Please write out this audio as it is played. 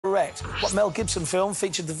correct. What Mel Gibson film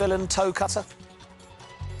featured the villain Toe Cutter?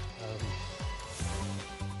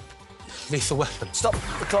 Lethal Weapon. Stop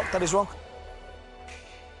the clock, that is wrong.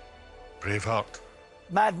 Braveheart.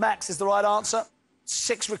 Mad Max is the right answer.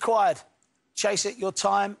 6 required. Chase it, your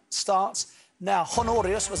time starts now.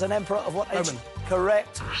 Honorius was an emperor of what age? Roman.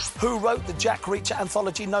 Correct. Who wrote the Jack Reacher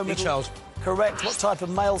anthology No Middle? Charles. Correct. What type of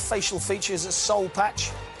male facial feature is a soul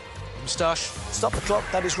patch? Moustache. Stop the clock,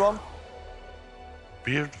 that is wrong.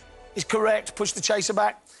 Beard. Is correct. Push the chaser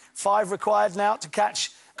back. 5 required now to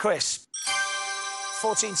catch Chris.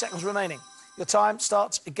 14 seconds remaining. Your time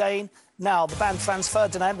starts again now. The band Franz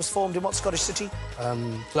Ferdinand was formed in what Scottish city?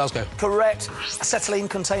 Glasgow. Correct. Acetylene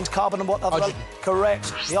contains carbon and what other? Hydrogen. Correct.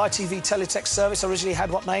 The ITV teletext service originally had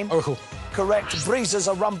what name? Oracle. Correct. Breezers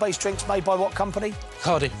are rum-based drinks made by what company?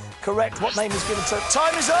 Hardy. Correct. What name is given to...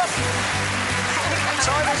 Time is up!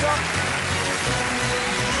 Time is up.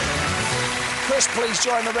 Chris, please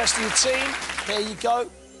join the rest of your team. There you go.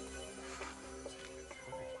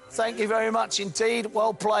 Thank you very much indeed.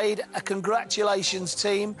 Well played. Congratulations,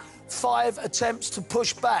 team. 5 attempts to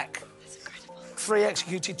push back. 3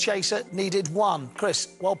 executed chaser, needed 1.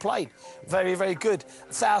 Chris, well played. Very, very good.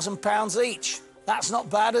 £1,000 each. That's not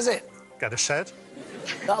bad, is it? Get a shed.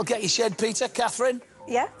 That'll get you shed, Peter. Catherine?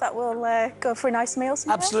 Yeah, that will go for a nice meal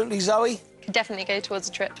somewhere. Absolutely, Zoe? Could definitely go towards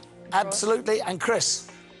a trip. Absolutely. And Chris?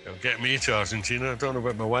 It'll get me to Argentina. I don't know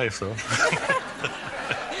about my wife, though.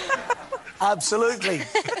 Absolutely.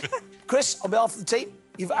 Chris, on behalf of the team,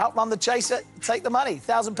 you've outrun the chaser. Take the money.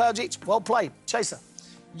 £1,000 each. Well played. Chaser.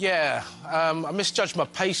 Yeah, I misjudged my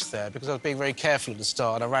pace there because I was being very careful at the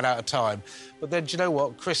start and I ran out of time. But then, do you know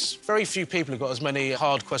what, Chris? Very few people have got as many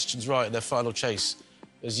hard questions right in their final chase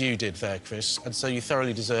as you did there, Chris, and so you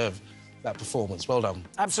thoroughly deserve that performance. Well done.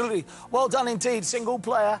 Absolutely. Well done indeed. Single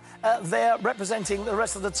player there representing the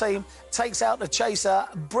rest of the team takes out the chaser.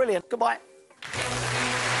 Brilliant. Goodbye.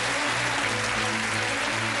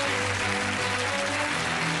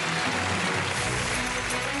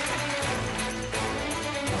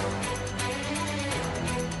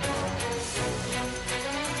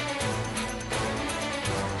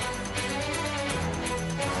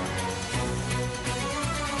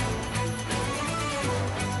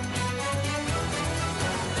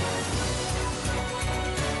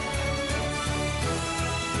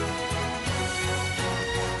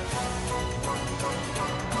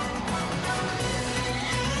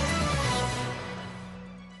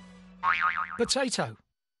 Potato.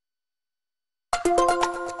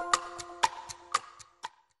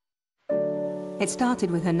 It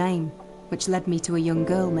started with her name, which led me to a young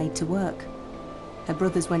girl made to work. Her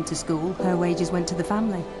brothers went to school, her wages went to the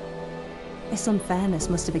family. This unfairness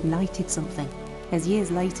must have ignited something, as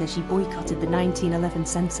years later she boycotted the 1911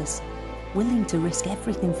 census. Willing to risk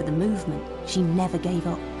everything for the movement, she never gave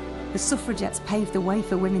up. The suffragettes paved the way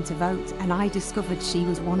for women to vote, and I discovered she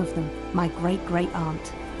was one of them, my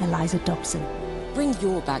great-great-aunt, Eliza Dobson. Bring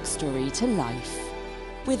your backstory to life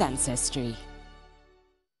with Ancestry.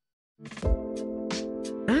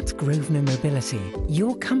 At Grosvenor Mobility,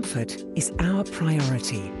 your comfort is our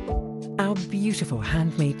priority. Our beautiful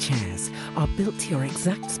handmade chairs are built to your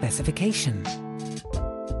exact specification.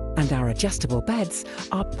 And our adjustable beds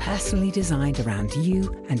are personally designed around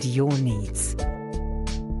you and your needs.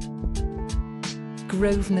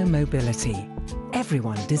 Grosvenor Mobility.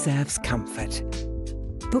 Everyone deserves comfort.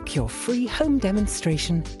 Book your free home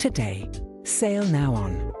demonstration today. Sale now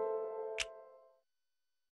on.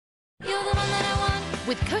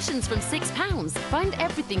 With cushions from £6, find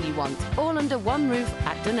everything you want, all under one roof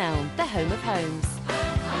at Dunelm, the home of homes.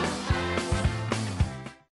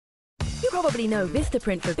 You probably know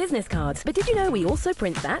Vistaprint for business cards, but did you know we also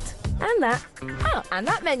print that, and that, and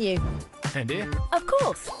that menu? And here? Of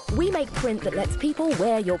course, we make print that lets people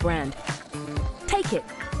wear your brand. Take it,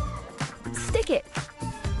 stick it,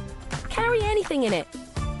 carry anything in it.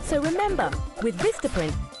 So remember, with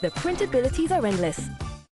Vistaprint, the printabilities are endless.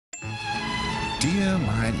 Dear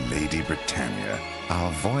my Lady Britannia,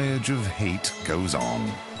 our voyage of hate goes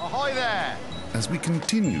on. Ahoy there! As we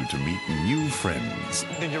continue to meet new friends.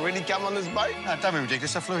 Did you really come on this boat? No, don't be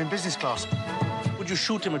ridiculous. I flew in business class. Would you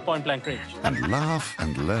shoot him at point-blank range? And laugh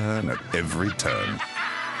and learn at every turn.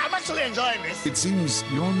 I'm actually enjoying this. It seems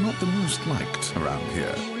you're not the most liked around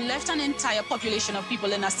here. You left an entire population of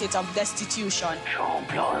people in a state of destitution. Oh,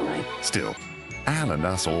 blimey. Still, Al and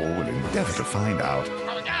us all will endeavour to find out.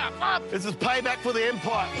 This is payback for the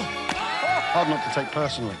Empire. Hard not to take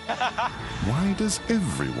personally. Why does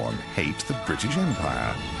everyone hate the British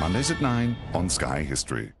Empire? Mondays at 9 on Sky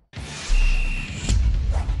History.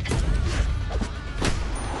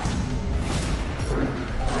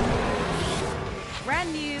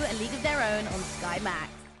 Brand new A League of Their Own on Sky Max.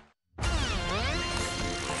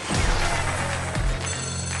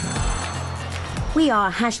 We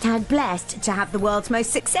are #blessed to have the world's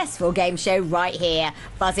most successful game show right here.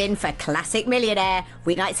 Buzz in for Classic Millionaire,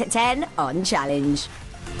 weeknights at 10 on Challenge.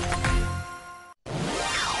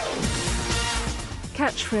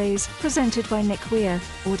 Catchphrase, presented by Nick Weir,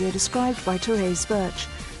 audio described by Therese Birch.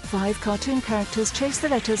 5 cartoon characters chase the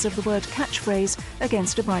letters of the word catchphrase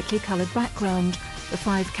against a brightly coloured background. The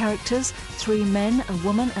 5 characters, 3 men, a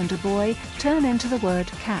woman and a boy, turn into the word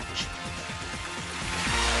catch.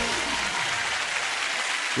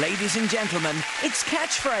 Ladies and gentlemen, it's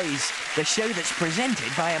Catchphrase, the show that's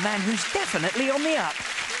presented by a man who's definitely on the up.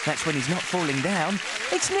 That's when he's not falling down.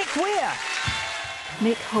 It's Nick Weir.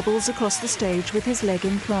 Nick hobbles across the stage with his leg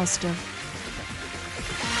in plaster.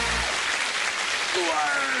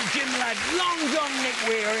 Jim lad, long John Nick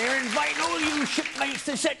Weir here, inviting all you shipmates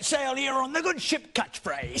to set sail here on the good ship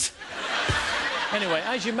Catchphrase. Anyway,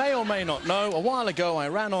 as you may or may not know, a while ago I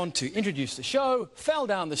ran on to introduce the show, fell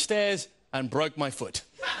down the stairs and broke my foot.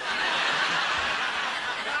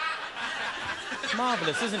 It's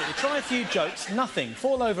marvellous, isn't it? You try a few jokes, nothing.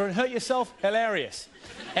 Fall over and hurt yourself, hilarious.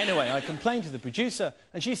 Anyway, I complained to the producer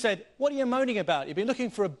and she said, "What are you moaning about? You've been looking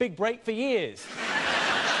for a big break for years."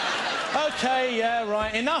 OK, yeah,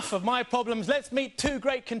 right, enough of my problems. Let's meet 2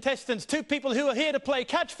 great contestants, 2 people who are here to play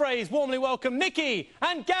Catchphrase. Warmly welcome Nikki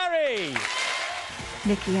and Gary.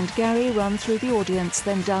 Nikki and Gary run through the audience,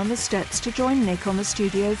 then down the steps to join Nick on the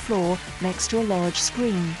studio floor next to a large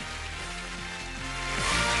screen.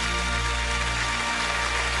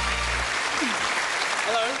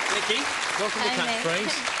 Hello, Nikki. Welcome to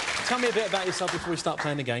Catchphrase. Tell me a bit about yourself before we start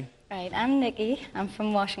playing the game. Right, I'm Nikki. I'm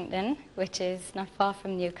from Washington, which is not far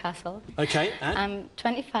from Newcastle. OK, and? I'm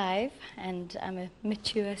 25 and I'm a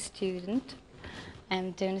mature student.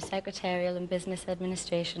 I'm doing a secretarial and business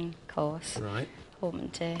administration course. Right.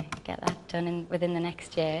 Hoping to get that done within the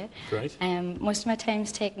next year. Great. Most of my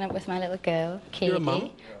time's taken up with my little girl, Katie. You're a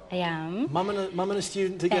mum? I am. Mum and a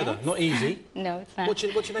student together? Yes. Not easy? No, it's not.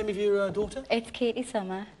 What's your name of your daughter? It's Katie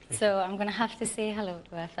Summer, so I'm going to have to say hello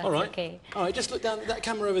to her if that's All right. OK. All right, just look down at that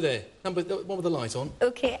camera over there. The one with the light on.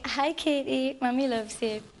 OK. Hi, Katie. Mummy loves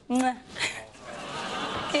you. Mwah.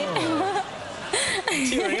 Oh.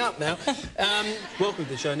 Tearing up now. Welcome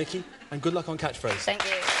to the show, Nikki, and good luck on Catchphrase. Thank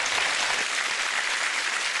you.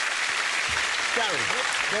 Gary,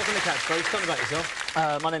 welcome to Catchphrase. Tell me about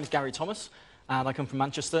yourself. My name is Gary Thomas, and I come from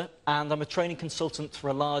Manchester, and I'm a training consultant for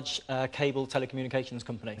a large cable telecommunications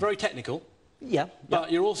company. Very technical. Yeah. But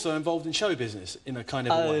you're also involved in show business in a kind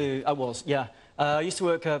of a way. I was, yeah. I used to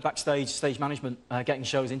work backstage, stage management, getting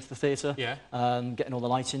shows into the theatre, getting all the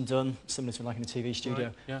lighting done, similar to like in a TV studio,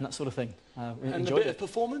 right, yeah. and that sort of thing. And a bit of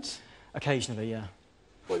performance? Occasionally, yeah.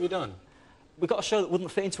 What have you done? We got a show that wouldn't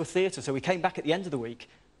fit into a theatre, so we came back at the end of the week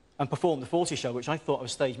and performed the 40 show, which I thought I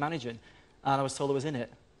was stage managing, and I was told I was in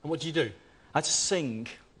it. And what did you do? I had to sing.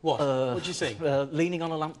 What? What did you sing? Leaning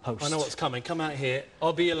on a lamppost. I know what's coming. Come out here.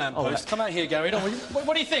 I'll be your lamppost. Right. Come out here, Gary.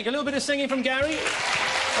 What do you think? A little bit of singing from Gary?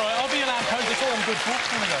 All right, I'll be your lamppost. It's all I'm good for.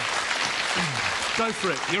 Here we go. Go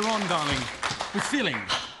for it. You're on, darling. With feeling.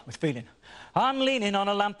 With feeling. I'm leaning on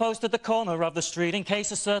a lamppost at the corner of the street in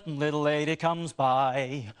case a certain little lady comes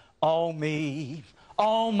by. Oh, me.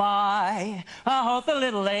 Oh, my. I hope the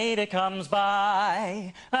little lady comes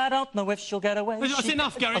by. I don't know if she'll get away. That's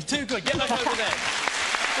enough, Gary. It's too good. Get back over there.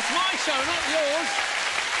 It's my show, not yours.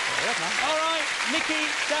 All right, Nikki,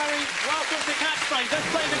 Gary, welcome to Catchphrase. Let's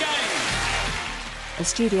play the game. A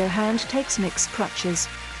studio hand takes Nick's crutches.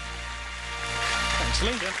 Thanks,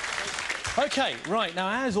 Lee. OK, right,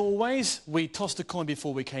 now, as always, we tossed a coin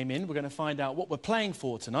before we came in. We're going to find out what we're playing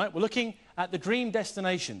for tonight. We're looking at the dream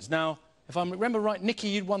destinations. Now, if I remember right, Nikki,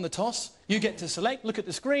 you'd won the toss. You get to select, look at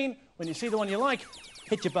the screen. When you see the one you like,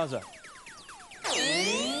 hit your buzzer.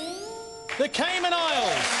 The Cayman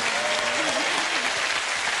Islands.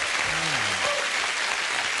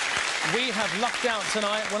 We have lucked out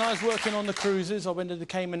tonight. When I was working on the cruises, I went to the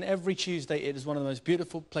Cayman every Tuesday. It is one of the most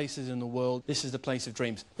beautiful places in the world. This is the place of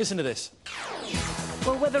dreams. Listen to this.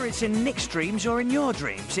 Well, whether it's in Nick's dreams or in your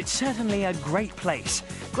dreams, it's certainly a great place.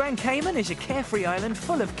 Grand Cayman is a carefree island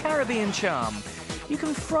full of Caribbean charm. You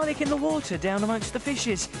can frolic in the water down amongst the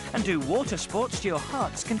fishes and do water sports to your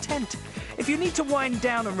heart's content. If you need to wind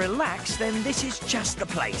down and relax, then this is just the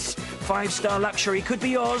place. 5-star luxury could be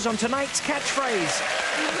yours on tonight's Catchphrase.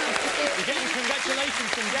 You're getting congratulations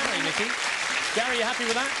from Gary, Nikki. Gary, you happy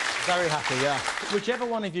with that? Very happy, yeah. Whichever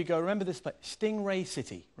one of you go, remember this place, Stingray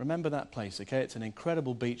City. Remember that place, OK? It's an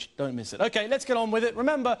incredible beach. Don't miss it. OK, let's get on with it.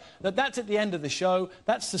 Remember that that's at the end of the show.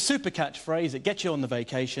 That's the super catchphrase that gets you on the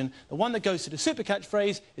vacation. The one that goes to the super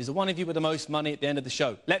catchphrase is the one of you with the most money at the end of the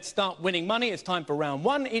show. Let's start winning money. It's time for round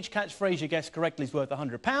one. Each catchphrase you guess correctly is worth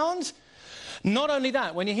 £100. Not only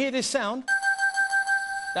that, when you hear this sound,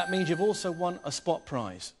 that means you've also won a spot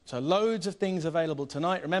prize. So loads of things available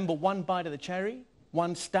tonight. Remember, one bite of the cherry,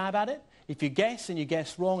 one stab at it. If you guess and you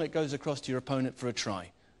guess wrong, it goes across to your opponent for a try.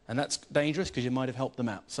 And that's dangerous because you might have helped them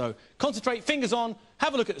out. So concentrate, fingers on,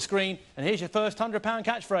 have a look at the screen, and here's your first £100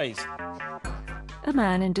 catchphrase. A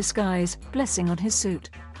man in disguise, blessing on his suit.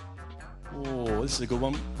 Oh, this is a good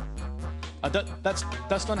one.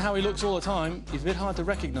 That's not how he looks all the time. He's a bit hard to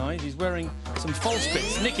recognise. He's wearing some false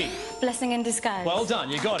bits. Nikki. Blessing in disguise. Well done,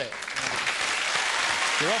 you got it.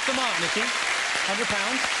 You're off the mark, Nikki.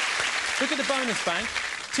 £100. Look at the bonus bank.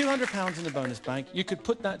 £200 in the bonus bank. You could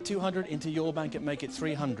put that 200 into your bank and make it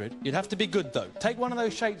 300. You'd have to be good, though. Take one of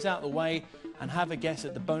those shapes out of the way and have a guess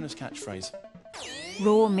at the bonus catchphrase.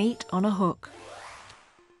 Raw meat on a hook.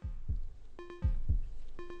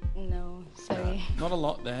 No, sorry. Not a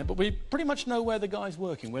lot there, but we pretty much know where the guy's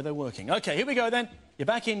working, where they're working. OK, here we go, then. You're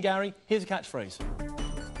back in, Gary. Here's a catchphrase.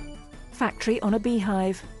 Factory on a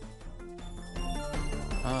beehive.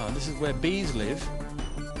 Ah, this is where bees live.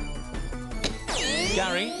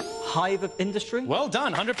 Gary. Hive of industry. Well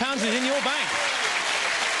done. £100 is in your bank.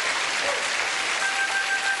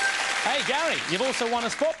 Hey, Gary, you've also won a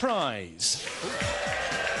spot prize.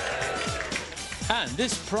 And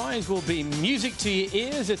this prize will be music to your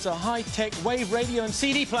ears. It's a high-tech wave radio and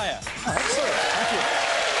CD player. Oh, excellent. Thank you.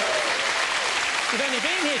 You've only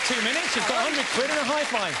been here 2 minutes. You've got 100 quid and a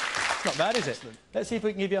hi-fi. Not bad, is it? Let's see if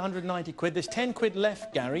we can give you 190 quid. There's 10 quid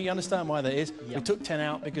left, Gary. You understand why that is? Yep. We took 10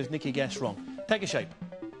 out because Nikki guessed wrong. Take a shape.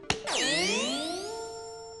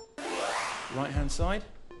 Right-hand side.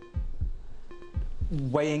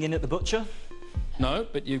 Weighing in at the butcher. No,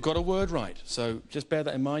 but you've got a word right, so just bear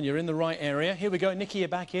that in mind. You're in the right area. Here we go. Nikki, you're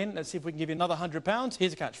back in. Let's see if we can give you another £100.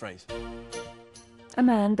 Here's a catchphrase. A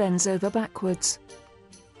man bends over backwards.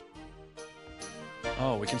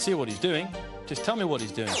 Oh, we can see what he's doing. Just tell me what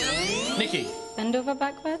he's doing. Nikki. Bend over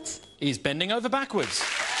backwards? He's bending over backwards.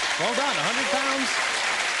 Well done,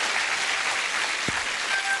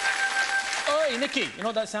 £100. Oi, Nikki, you know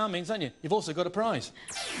what that sound means, don't you? You've also got a prize.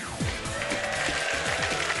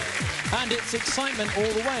 And it's excitement all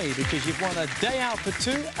the way because you've won a day out for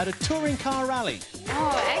two at a touring car rally.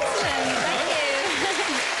 Oh, excellent. Thank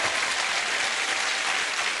you.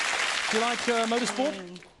 Do you like motorsport?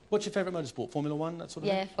 What's your favourite motorsport? Formula One, that sort of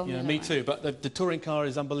thing? Yeah, Formula One. Me too, but the touring car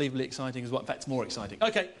is unbelievably exciting as well. In fact, it's more exciting.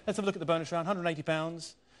 OK, let's have a look at the bonus round.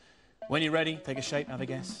 £180. When you're ready, take a shape, have a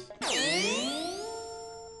guess.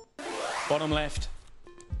 Bottom left.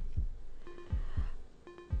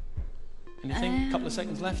 Anything? Couple of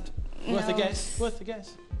seconds left. Worth a guess. Worth a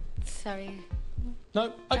guess. Sorry.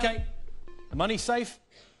 No? OK. The money's safe.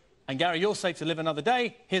 And Gary, you're safe to live another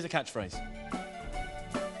day. Here's a catchphrase.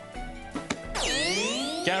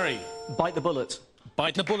 Gary. Bite the bullet.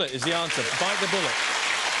 Bite the bullet is the answer. Bite the bullet.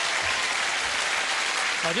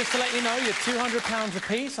 Now, just to let you know, you're £200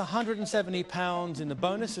 apiece, £170 in the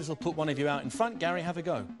bonus. This will put one of you out in front. Gary, have a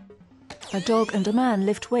go. A dog and a man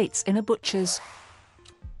lift weights in a butcher's.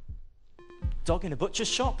 Dog in a butcher's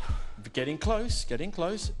shop? Getting close,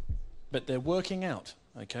 but they're working out,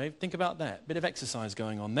 OK? Think about that. Bit of exercise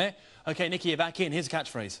going on there. OK, Nikki, you're back in. Here's a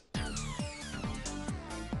catchphrase.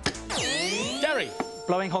 Gary.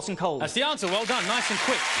 Blowing hot and cold. That's the answer. Well done. Nice and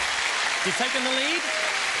quick. You've taken the lead.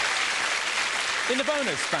 In the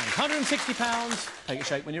bonus bank, £160. Take a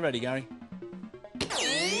shape when you're ready, Gary.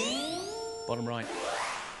 Bottom right.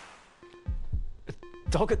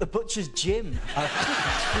 Dog at the butcher's gym.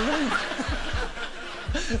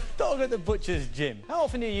 Dog at the butcher's gym. How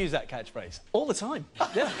often do you use that catchphrase? All the time.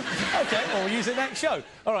 Yeah. OK, well, we'll use it next show.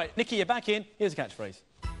 All right, Nikki, you're back in. Here's a catchphrase.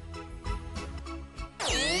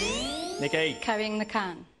 Nikki. Carrying the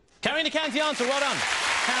can. Carrying the can's the answer. Well done.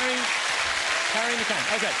 Carrying the can.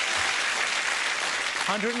 OK.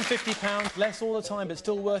 £150, less all the time, but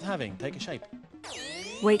still worth having. Take a shape.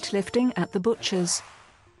 Weightlifting at the butcher's.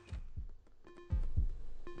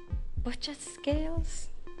 Butcher's scales?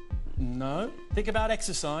 No. Think about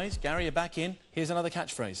exercise. Gary, you're back in. Here's another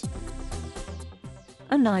catchphrase.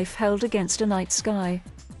 A knife held against a night sky.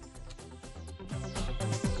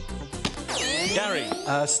 Gary.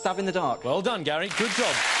 Stab in the dark. Well done, Gary. Good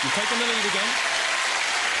job. You've taken the lead again.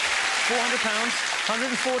 £400,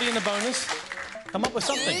 140 in the bonus. Come up with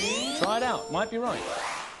something. Try it out. Might be right.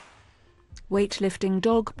 Weightlifting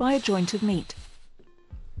dog by a joint of meat.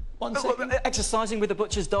 1 second. Exercising with the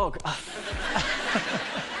butcher's dog.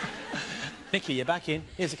 Nikki, you're back in.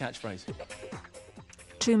 Here's a catchphrase.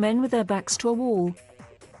 2 men with their backs to a wall.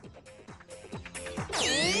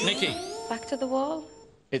 Nikki. Back to the wall.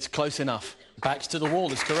 It's close enough. Backs to the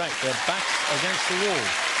wall is correct. They're backs against the wall.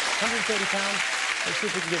 £130. Let's see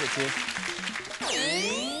if we can give it to you.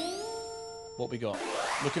 What we got?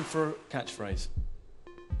 Looking for a catchphrase.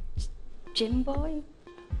 Gym boy.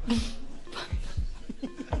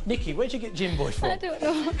 Nikki, where'd you get Gym Boy from? I don't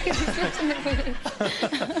know.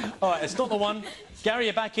 All right, it's not the one. Gary,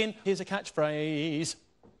 you're back in. Here's a catchphrase.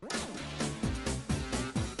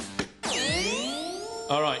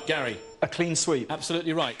 All right, Gary. A clean sweep.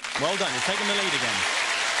 Absolutely right. Well done. You're taking the lead again.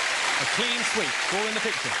 A clean sweep. All in the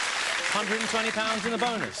picture. £120 in the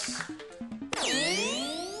bonus.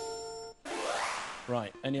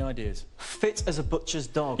 Right, any ideas? Fit as a butcher's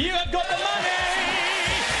dog. You have got the money!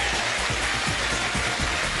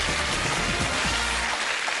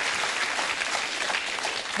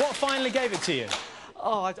 What finally gave it to you?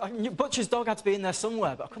 Oh, butcher's dog had to be in there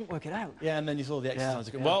somewhere, but I couldn't work it out. Yeah, and then you saw the exercise.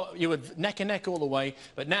 Yeah. Well, you were neck and neck all the way,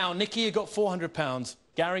 but now, Nikki, you got £400.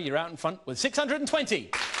 Gary, you're out in front with 620.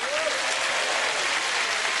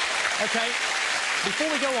 OK, before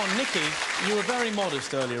we go on, Nikki, you were very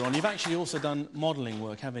modest earlier on. You've actually also done modelling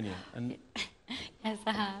work, haven't you? And Yes,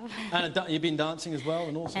 I have. and you've been dancing as well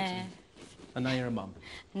and all sorts of... And now you're a mum.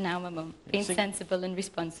 Now I'm a mum. Being sensible and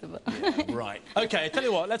responsible. Right. OK, I tell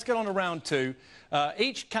you what, let's get on to round 2.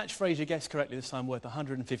 Each catchphrase you guessed correctly this time worth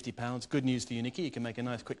 £150. Good news for you, Nikki. You can make a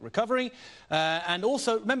nice quick recovery. And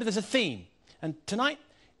also, remember, there's a theme. And tonight,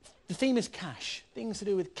 the theme is cash. Things to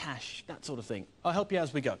do with cash, that sort of thing. I'll help you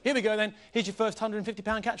as we go. Here we go, then. Here's your first £150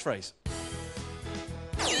 catchphrase.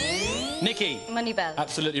 Nikki. Money bell.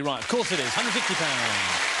 Absolutely right. Of course it is.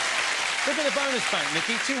 £150. Look at the bonus bank,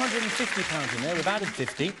 Nikki. £250 in there. We've added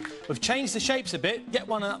 50. We've changed the shapes a bit. Get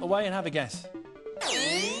one out of the way and have a guess.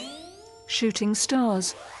 Shooting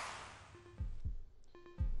stars.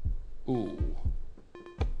 Ooh.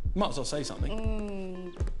 Might as well say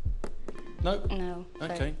something. No? No.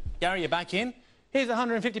 OK. Sorry. Gary, you're back in. Here's a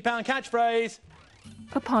 £150 catchphrase.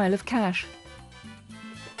 A pile of cash.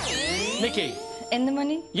 Nikki. In the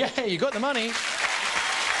money? Yeah, you got the money. In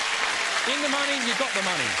the money, you got the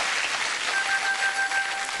money.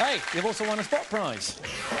 Hey, you've also won a spot prize.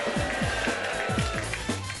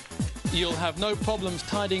 You'll have no problems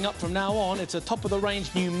tidying up from now on. It's a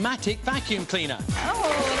top-of-the-range pneumatic vacuum cleaner. Oh,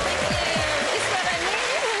 thank you. It's what I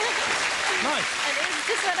need. Nice. It is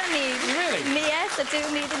just what I need. Really? Yes, I do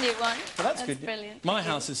need a new one. Well, that's good. Brilliant. My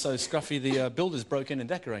house is so scruffy, the builders broke in and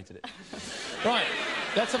decorated it. Right,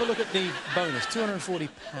 let's have a look at the bonus.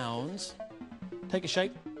 £240. Take a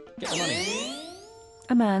shape, get the money.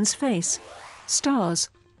 A man's face. Stars.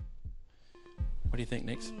 What do you think,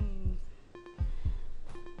 Nix?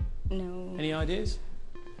 No. Any ideas?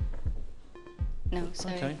 No,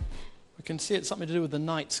 sorry. OK. We can see it's something to do with the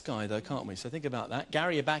night sky, though, can't we? So think about that.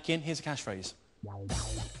 Gary, you're back in. Here's a catchphrase.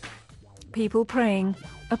 People praying.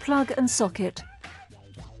 A plug and socket.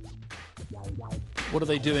 What are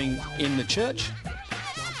they doing in the church?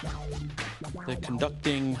 They're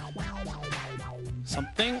conducting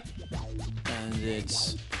something, and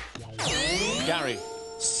it's Gary.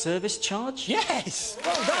 Service charge? Yes!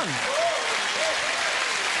 Well done.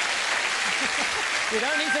 You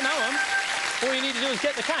don't need to know them. All you need to do is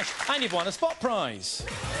get the cash, and you've won a spot prize.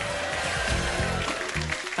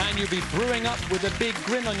 And you'll be brewing up with a big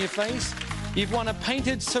grin on your face. You've won a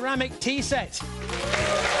painted ceramic tea set.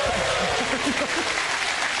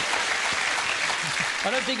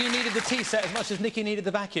 I don't think you needed the tea set as much as Nikki needed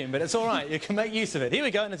the vacuum, but it's all right. You can make use of it. Here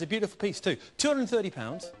we go, and it's a beautiful piece too.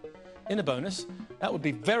 £230 in a bonus. That would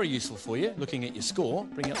be very useful for you, looking at your score.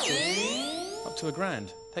 Bring it up to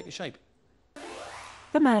 £1,000. Take a shape.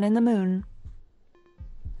 The man in the moon.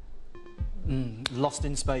 Lost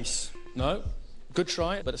in space. No. Good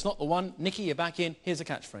try, but it's not the one. Nikki, you're back in. Here's a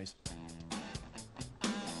catchphrase.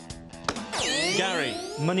 Gary.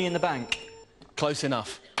 Money in the bank. Close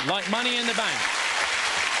enough. Like money in the bank.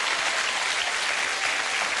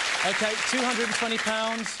 OK,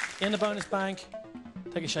 £220 in the bonus bank.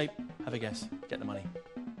 Take a shape, have a guess, get the money.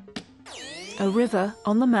 A river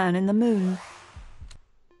on the man in the moon.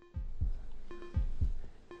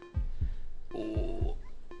 Oh.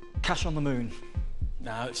 Cash on the moon.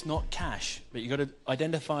 No, it's not cash, but you've got to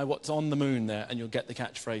identify what's on the moon there and you'll get the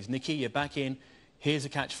catchphrase. Nikki, you're back in. Here's a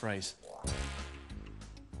catchphrase.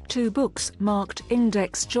 2 books marked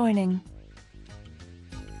index joining.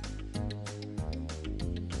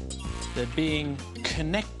 They're being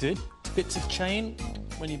connected to bits of chain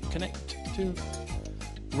when you connect two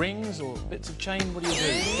rings or bits of chain? What do you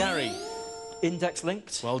do? Gary? Index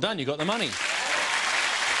linked. Well done, you got the money.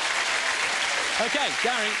 OK,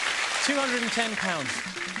 Gary,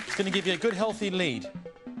 £210. It's going to give you a good, healthy lead.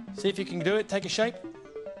 See if you can do it. Take a shape.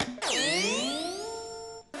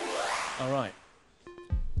 All right.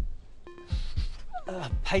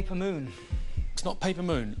 Paper moon. It's not paper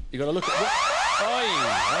moon. You've got to look at what...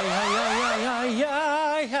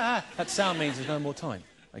 That sound means there's no more time,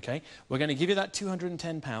 OK? We're going to give you that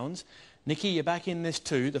 £210. Nikki, you're back in this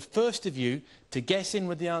too. The first of you to guess in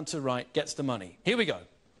with the answer right gets the money. Here we go.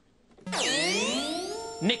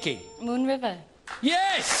 Nikki. Moon River.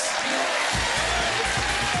 Yes!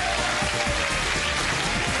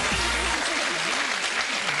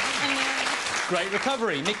 Great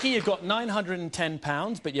recovery. Nikki, you've got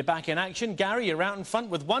 £910, but you're back in action. Gary, you're out in front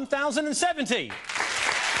with 1,070.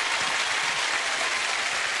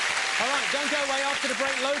 All right, don't go away after the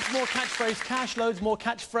break. Loads more catchphrase cash, loads more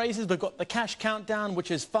catchphrases. We've got the cash countdown, which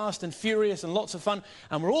is fast and furious and lots of fun.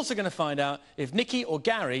 And we're also going to find out if Nikki or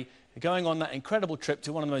Gary are going on that incredible trip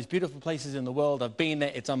to one of the most beautiful places in the world. I've been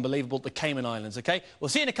there. It's unbelievable. The Cayman Islands, OK? We'll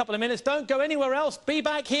see you in a couple of minutes. Don't go anywhere else. Be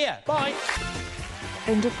back here. Bye.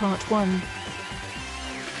 End of part 1.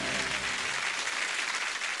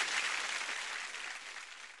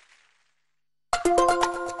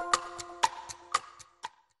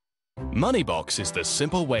 Moneybox is the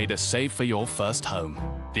simple way to save for your first home.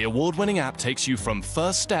 The award-winning app takes you from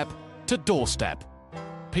first step to doorstep.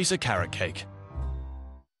 Piece of carrot cake.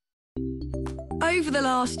 Over the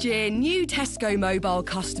last year, new Tesco Mobile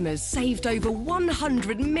customers saved over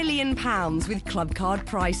 £100 million with Club Card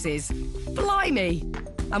prices. Blimey!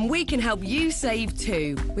 And we can help you save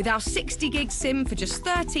too, with our 60-gig SIM for just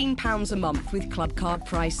 £13 a month with Club Card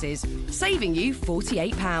prices, saving you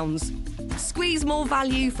 £48. Squeeze more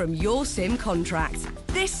value from your SIM contract.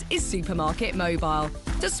 This is Supermarket Mobile.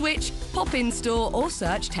 To switch, pop in store or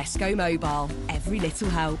search Tesco Mobile. Every little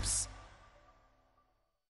helps.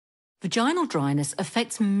 Vaginal dryness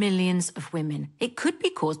affects millions of women. It could be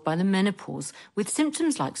caused by the menopause, with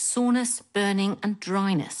symptoms like soreness, burning and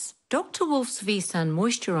dryness. Dr. Wolf's V-San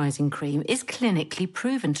Moisturising Cream is clinically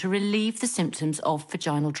proven to relieve the symptoms of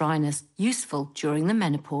vaginal dryness, useful during the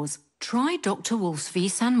menopause. Try Dr. Wolf's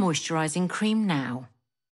V-San Moisturising Cream now.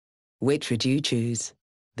 Which would you choose?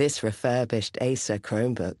 This refurbished Acer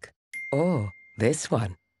Chromebook? Or this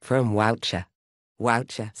one from Woucher?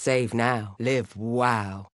 Woucher. Save now. Live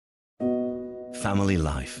wow. Family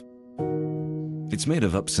life. It's made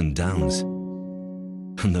of ups and downs.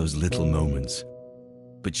 And those little moments.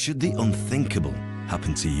 But should the unthinkable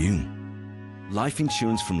happen to you? Life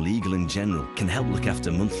insurance from Legal & General can help look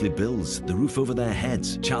after monthly bills, the roof over their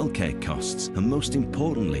heads, childcare costs, and most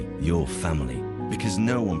importantly, your family. Because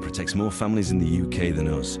no one protects more families in the UK than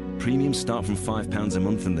us. Premiums start from £5 a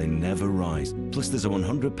month and they never rise. Plus there's a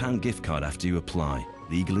 £100 gift card after you apply.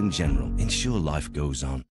 Legal & General. Ensure life goes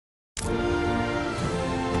on.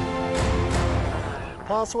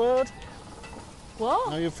 Password?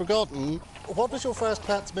 What? No, you've forgotten. What was your first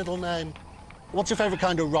pet's middle name? What's your favourite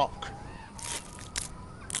kind of rock?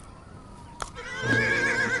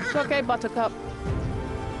 It's okay, Buttercup.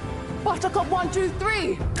 Buttercup 1, 2,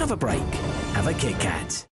 3. Have a break. Have a Kit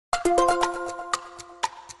Kat.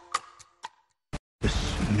 This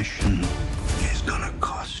mission is gonna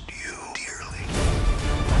cost you dearly.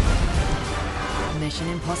 Mission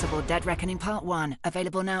Impossible Dead Reckoning Part 1.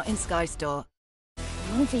 Available now in Sky Store.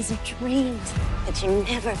 Movies are dreams that you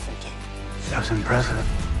never forget. That's impressive.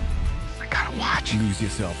 I gotta watch. Lose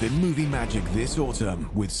yourself in movie magic this autumn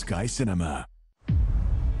with Sky Cinema.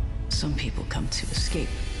 Some people come to escape.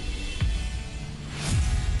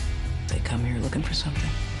 They come here looking for something.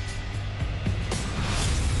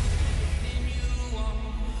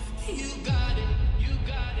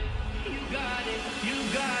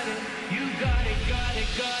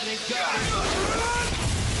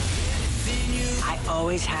 I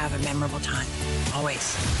always have a memorable time.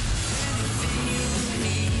 Always.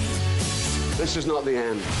 This is not the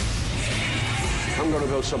end. I'm going to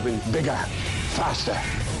build something bigger, faster,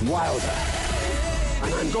 wilder.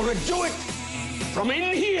 And I'm going to do it from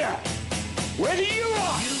in here, where you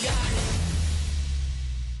are.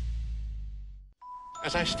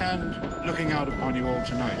 As I stand looking out upon you all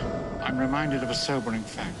tonight, I'm reminded of a sobering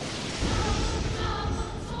fact.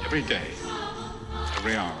 Every day,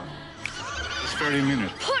 every hour, this very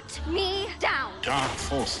minute, Put me down. dark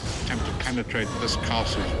forces attempt to penetrate this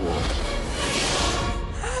castle's walls.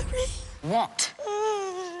 What?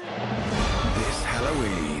 This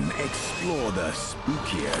Halloween, explore the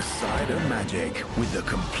spookier side of magic with the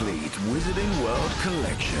complete Wizarding World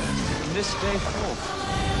collection. From this day forth,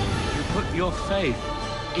 you put your faith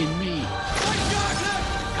in me.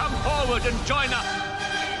 Come forward and join us.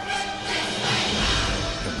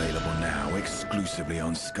 Available now exclusively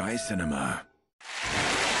on Sky Cinema.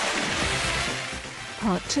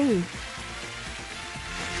 Part 2.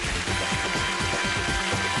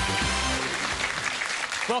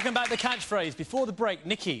 Welcome back to Catchphrase. Before the break,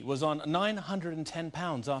 Nikki was on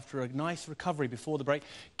 £910 after a nice recovery before the break.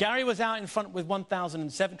 Gary was out in front with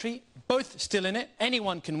 1,070. Both still in it.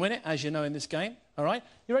 Anyone can win it, as you know, in this game. All right?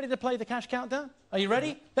 You ready to play the cash countdown? Are you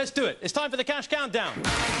ready? Let's do it. It's time for the cash countdown.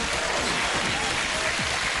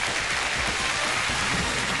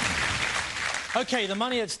 OK, the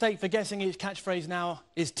money at stake for guessing each catchphrase now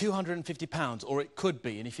is £250, or it could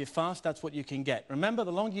be. And if you're fast, that's what you can get. Remember,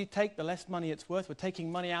 the longer you take, the less money it's worth. We're taking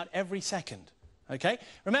money out every second. OK?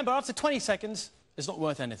 Remember, after 20 seconds, it's not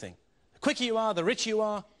worth anything. The quicker you are, the richer you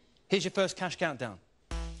are. Here's your first cash countdown.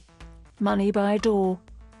 Money by door.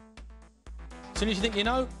 As soon as you think you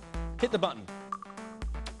know, hit the button.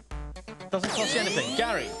 Doesn't cost you anything.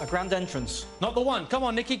 Gary. A grand entrance. Not the one. Come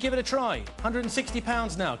on, Nikki, give it a try.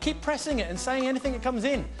 £160 now. Keep pressing it and saying anything that comes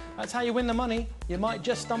in. That's how you win the money. You might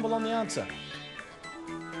just stumble on the answer.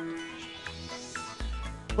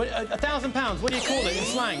 £1,000. What do you call it in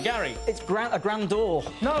slang, Gary? It's a grand door.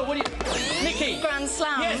 No, what do you... Nikki. Grand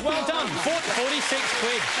slam. Yes, well done. 46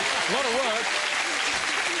 quid. A lot of work.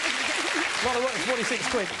 A lot of work, 46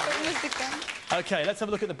 quid. OK, let's have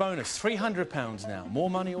a look at the bonus. £300 now. More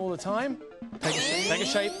money all the time. Take a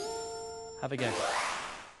shape. Have a guess.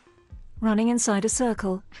 Running inside a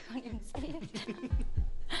circle.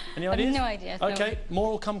 Any ideas? No idea. OK,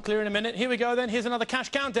 more will come clear in a minute. Here we go then. Here's another cash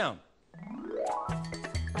countdown.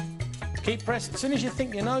 Keep pressing. As soon as you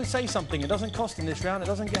think you know, say something. It doesn't cost in this round. It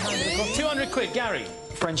doesn't get handed across. 200 quid, Gary.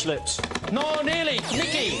 French lips. No, nearly.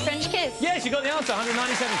 Nikki. French kiss. Yes, you got the answer.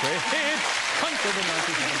 197 quid.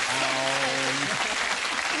 197 pounds.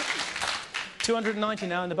 290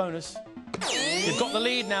 now in the bonus. You've got the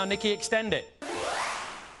lead now, Nikki. Extend it.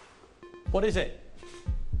 What is it?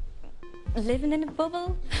 Living in a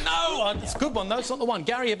bubble? No! It's a good one, though. It's not the one.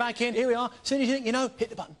 Gary, you're back in. Here we are. As soon as you think you know,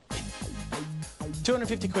 hit the button.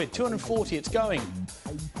 250 quid. 240. It's going.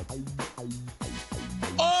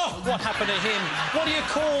 Oh! What happened to him? What do you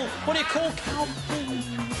call cow?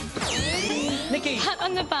 Nikki. Pat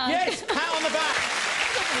on the back. Yes, pat on the back.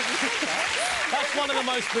 That's one of the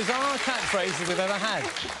most bizarre catchphrases we've ever had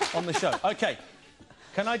on the show. OK.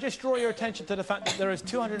 Can I just draw your attention to the fact that there is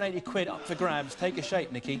 280 quid up for grabs? Take a shape,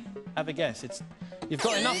 Nikki. Have a guess. You've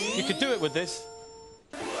got enough. You could do it with this.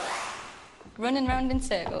 Running round in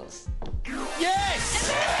circles.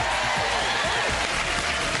 Yes!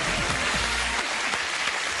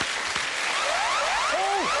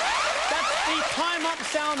 Oh! That's the time up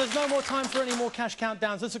sound. There's no more time for any more cash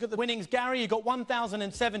countdowns. Let's look at the winnings. Gary, you got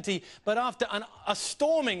 1,070, but after a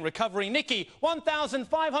storming recovery, Nikki,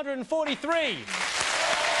 1,543.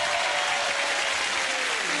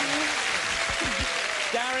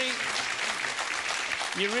 Gary,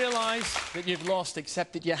 you realise that you've lost,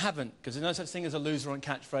 except that you haven't, because there's no such thing as a loser on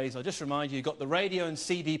Catchphrase. I'll just remind you, you've got the radio and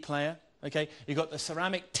CD player, OK? You've got the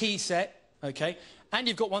ceramic tea set, OK? And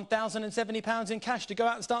you've got £1,070 in cash to go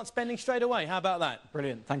out and start spending straight away. How about that?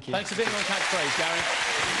 Brilliant, thank you. Thanks for being on Catchphrase, Gary.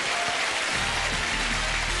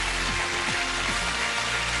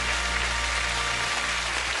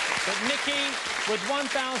 But Nikki, with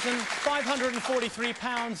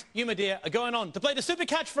 £1,543, you, my dear, are going on to play the super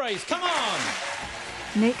catchphrase. Come on!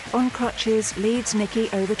 Nick, on crutches, leads Nikki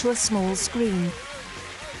over to a small screen.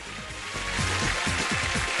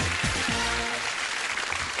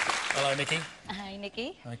 Hello, Nikki. Hi,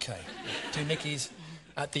 Nikki. OK. 2 Nickies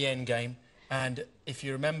at the end game. And if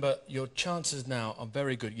you remember, your chances now are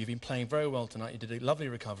very good. You've been playing very well tonight. You did a lovely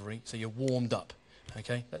recovery, so you're warmed up.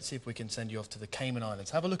 OK? Let's see if we can send you off to the Cayman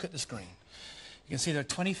Islands. Have a look at the screen. You can see there are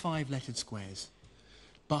 25 lettered squares.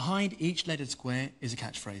 Behind each lettered square is a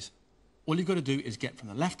catchphrase. All you've got to do is get from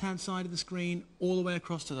the left-hand side of the screen all the way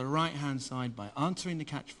across to the right-hand side by answering the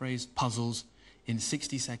catchphrase puzzles in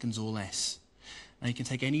 60 seconds or less. Now, you can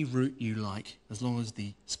take any route you like, as long as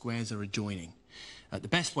the squares are adjoining. The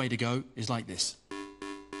best way to go is like this.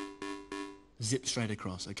 Zip straight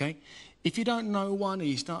across, OK? If you don't know one or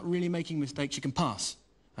you start really making mistakes, you can pass,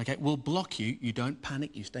 OK? We'll block you. You don't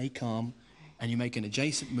panic. You stay calm. And you make an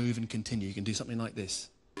adjacent move and continue. You can do something like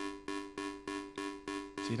this.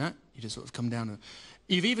 See that? You just sort of come down and...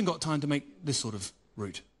 You've even got time to make this sort of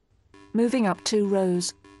route. Moving up 2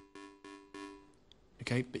 rows.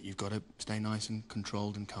 OK, but you've got to stay nice and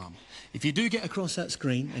controlled and calm. If you do get across that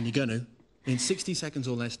screen, and you're going to, in 60 seconds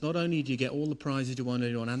or less, not only do you get all the prizes you want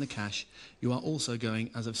and the cash, you are also going,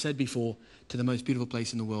 as I've said before, to the most beautiful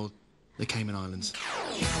place in the world, the Cayman Islands.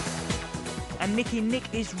 And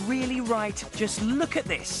Nick is really right. Just look at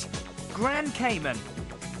this. Grand Cayman,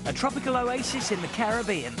 a tropical oasis in the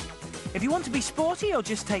Caribbean. If you want to be sporty or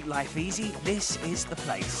just take life easy, this is the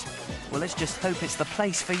place. Well, let's just hope it's the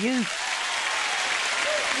place for you.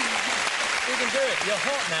 You can do it. You're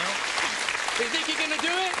hot now. You think you're going to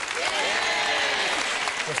do it?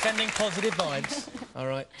 Yeah! We're sending positive vibes. All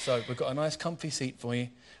right, so we've got a nice comfy seat for you.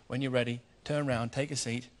 When you're ready, turn round, take a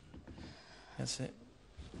seat. That's it.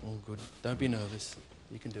 All good. Don't be nervous.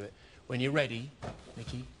 You can do it. When you're ready,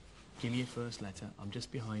 Nikki, give me your first letter. I'm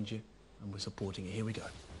just behind you, and we're supporting it. Here we go.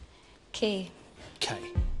 K. K.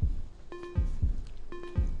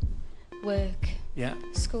 Work. Yeah.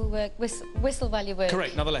 School work. Whistle value work.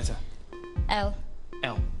 Correct. Another letter. L.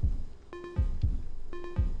 L.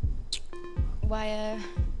 Wire.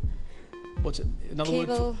 What's it? Another word?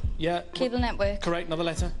 Cable. Yeah. Cable network. Correct. Another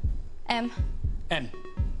letter. M. M.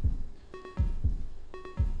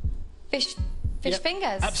 Fish Yep.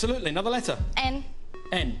 fingers. Absolutely. Another letter. N.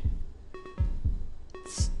 N.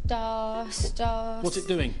 Star. What's it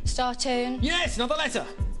doing? Star turn. Yes. Another letter.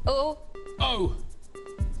 O. O.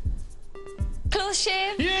 Close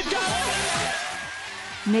shave. You got it!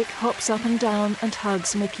 Nick hops up and down and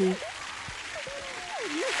hugs Mickey.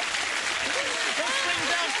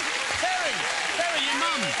 Terry, your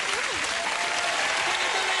mum. Can you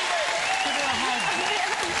believe it? Give her a hug.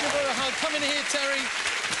 Give her a hug. Come in here, Terry.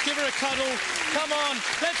 Give her a cuddle. Come on.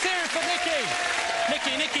 Let's hear it for Nikki.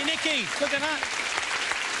 Nikki. Look at that.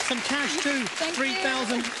 Some cash too.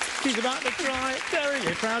 3,000. She's about to cry. Terry,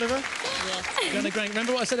 you proud of her? Yes. You're great.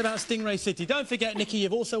 Remember what I said about Stingray City? Don't forget, Nikki,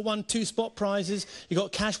 you've also won 2 spot prizes. You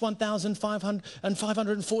got cash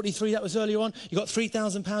 1,543. That was earlier on. You got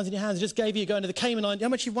 £3,000 in your hands. I just gave you. You're going to the Cayman Islands. How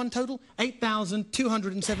much you won total?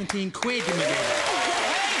 8,217 quid. Hey!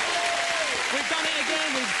 We've done it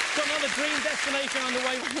again. We've got another dream destination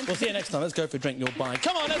underway. We'll see you next time. Let's go for a drink. You'll buy.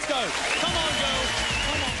 Come on, let's go. Come on, girls.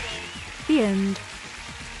 Come on. The end.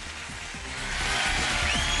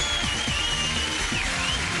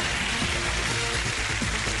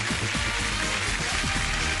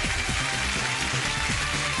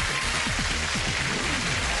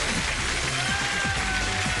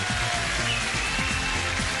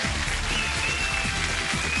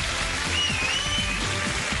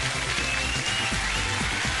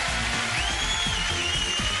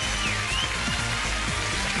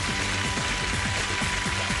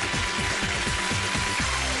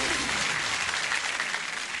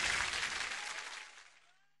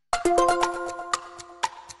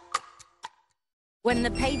 When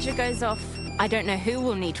the pager goes off, I don't know who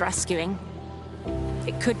will need rescuing.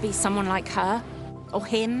 It could be someone like her, or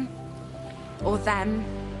him, or them,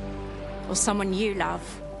 or someone you love.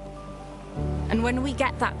 And when we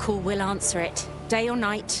get that call, we'll answer it, day or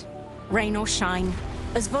night, rain or shine.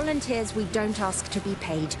 As volunteers, we don't ask to be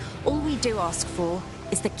paid. All we do ask for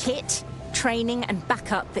is the kit, training, and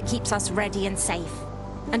backup that keeps us ready and safe.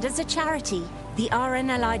 And as a charity, the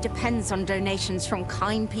RNLI depends on donations from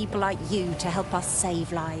kind people like you to help us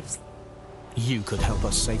save lives. You could help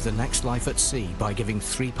us save the next life at sea by giving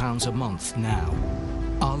 £3 a month now.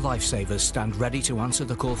 Our lifesavers stand ready to answer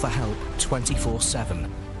the call for help 24/7.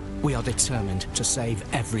 We are determined to save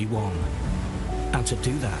everyone. And to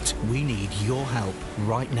do that, we need your help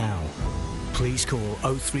right now. Please call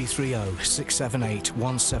 0330 678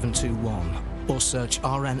 1721 or search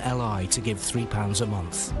RNLI to give £3 a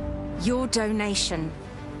month. Your donation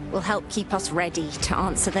will help keep us ready to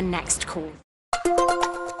answer the next call.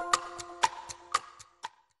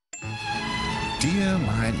 Dear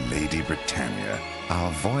my Lady Britannia,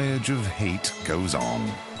 our voyage of hate goes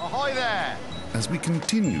on. Ahoy there! As we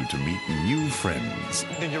continue to meet new friends.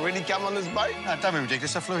 Did you really come on this boat? Don't be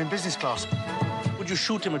ridiculous, I flew in business class. Would you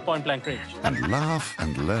shoot him at point-blank range? And laugh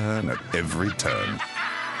and learn at every turn.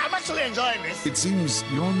 I'm actually enjoying this. It seems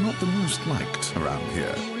you're not the most liked around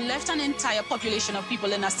here. You left an entire population of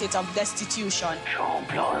people in a state of destitution. Oh,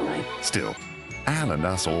 blimey. Still, Al and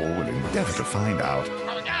us all will endeavour to find out.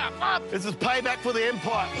 This is payback for the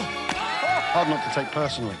Empire. Hard not to take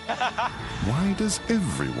personally. Why does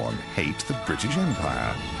everyone hate the British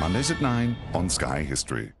Empire? Mondays at 9 on Sky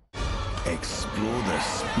History. Explore the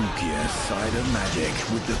spookier side of magic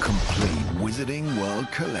with the complete Wizarding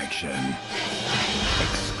World collection.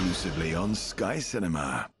 Exclusively on Sky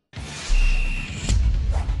Cinema.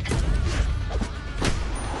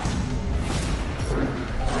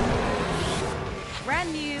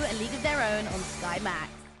 Brand new A League of Their Own on Sky Max.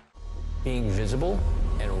 Being visible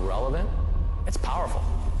and relevant, it's powerful.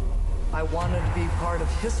 I wanted to be part of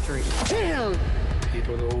history.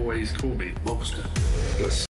 People always call me Monster.